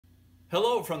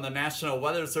Hello from the National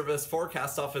Weather Service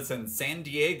Forecast Office in San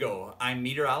Diego. I'm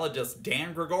meteorologist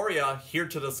Dan Gregoria, here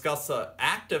to discuss an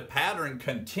active pattern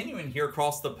continuing here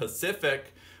across the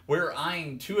Pacific. We're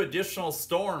eyeing 2 additional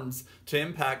storms to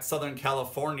impact Southern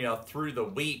California through the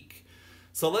week.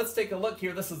 So let's take a look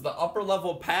here. This is the upper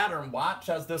level pattern. Watch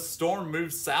as this storm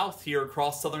moves south here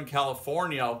across Southern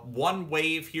California. One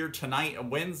wave here tonight and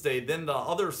Wednesday, then the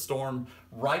other storm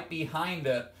right behind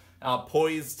it.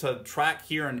 Poised to track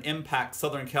here and impact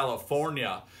Southern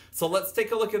California. So let's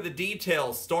take a look at the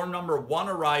details. Storm number 1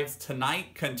 arrives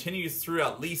tonight, continues through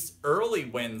at least early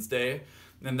Wednesday,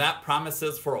 and that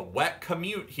promises for a wet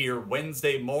commute here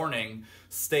Wednesday morning.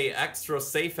 Stay extra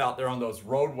safe out there on those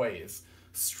roadways.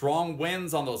 Strong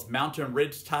winds on those mountain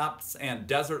ridge tops and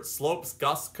desert slopes.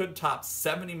 Gusts could top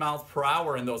 70 miles per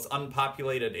hour in those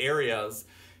unpopulated areas.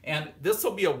 And this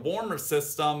will be a warmer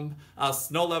system.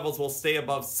 Snow levels will stay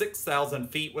above 6,000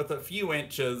 feet with a few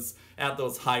inches at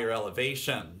those higher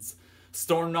elevations.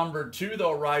 Storm number 2,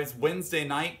 though, arrives Wednesday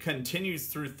night, continues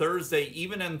through Thursday,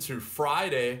 even into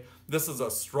Friday. This is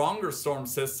a stronger storm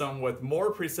system with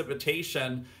more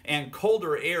precipitation and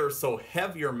colder air, so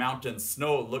heavier mountain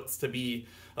snow looks to be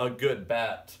a good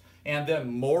bet. And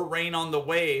then more rain on the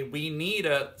way. We need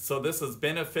it, so this is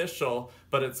beneficial,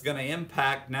 but it's going to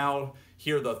impact now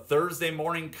here the Thursday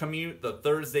morning commute, the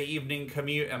Thursday evening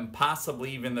commute, and possibly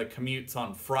even the commutes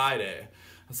on Friday.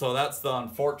 So that's the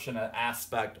unfortunate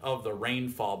aspect of the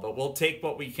rainfall, but we'll take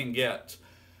what we can get.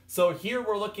 So here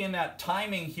we're looking at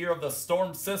timing here of the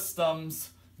storm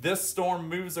systems. This storm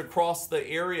moves across the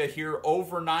area here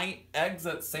overnight,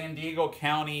 exits San Diego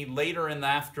County later in the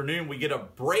afternoon. We get a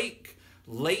break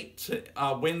late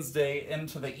Wednesday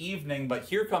into the evening, but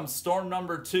here comes storm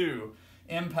number 2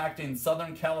 impacting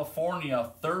Southern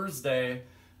California Thursday,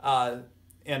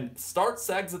 and starts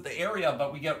to exit the area,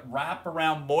 but we get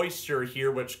wraparound moisture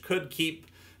here, which could keep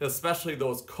especially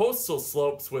those coastal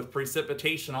slopes with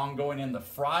precipitation ongoing into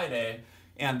Friday,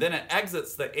 and then it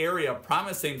exits the area,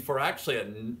 promising for actually a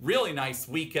really nice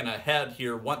weekend ahead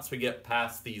here once we get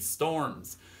past these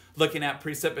storms. Looking at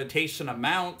precipitation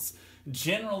amounts,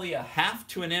 generally 1/2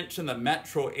 to 1 inch in the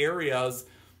metro areas.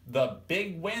 The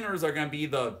big winners are going to be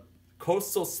the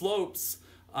coastal slopes,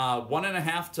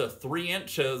 1.5 to 3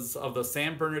 inches of the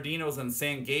San Bernardinos and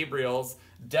San Gabriels.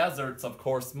 Deserts, of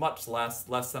course, much less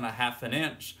than 1/2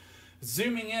 inch.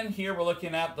 Zooming in here, we're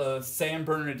looking at the San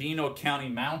Bernardino County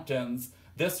mountains.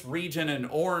 This region in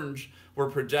orange,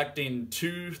 we're projecting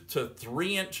 2 to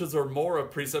 3 inches or more of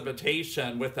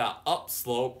precipitation with that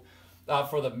upslope.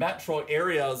 For the metro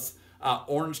areas,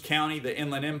 Orange County, the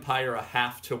Inland Empire,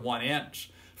 1/2 to 1 inch.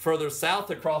 Further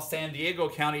south across San Diego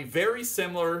County, very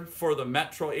similar for the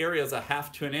metro areas,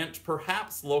 1/2 to 1 inch,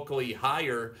 perhaps locally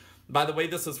higher. By the way,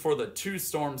 this is for the 2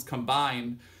 storms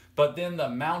combined, but then the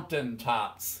mountain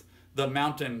tops, the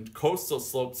mountain coastal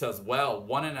slopes as well,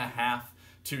 1.5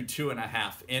 to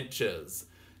 2.5 inches.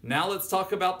 Now let's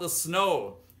talk about the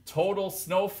snow. Total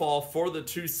snowfall for the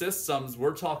 2 systems,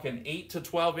 we're talking 8 to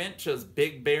 12 inches,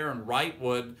 Big Bear and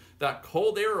Wrightwood. That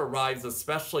cold air arrives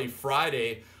especially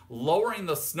Friday, lowering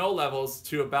the snow levels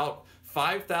to about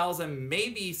 5,000,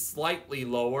 maybe slightly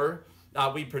lower.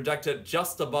 We projected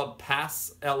just above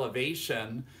pass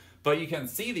elevation, but you can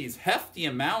see these hefty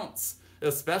amounts,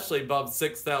 especially above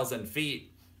 6,000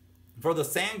 feet. For the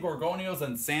San Gorgonios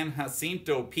and San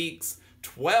Jacinto peaks,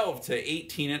 12 to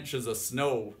 18 inches of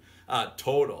snow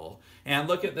total. And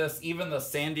look at this, even the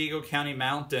San Diego County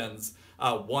mountains,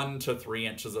 1 to 3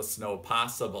 inches of snow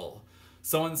possible.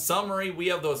 So in summary, we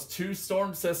have those 2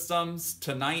 storm systems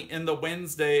tonight and the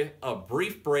Wednesday, a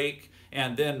brief break,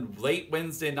 and then late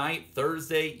Wednesday night,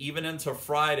 Thursday, even into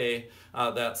Friday,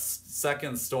 that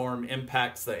second storm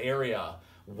impacts the area.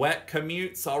 Wet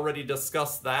commutes, already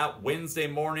discussed that. Wednesday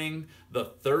morning, the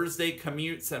Thursday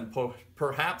commutes, and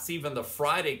perhaps even the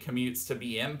Friday commutes to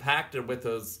be impacted with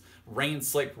those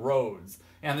rain-slick roads.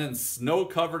 And then snow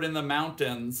covered in the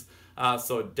mountains,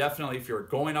 so definitely if you're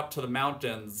going up to the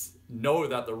mountains, know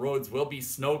that the roads will be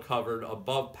snow covered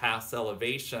above pass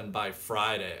elevation by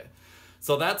Friday.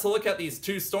 So that's a look at these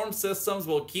 2 storm systems.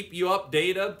 We'll keep you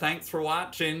updated. Thanks for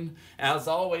watching. As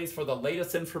always, for the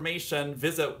latest information,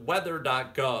 visit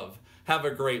weather.gov. Have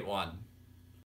a great one.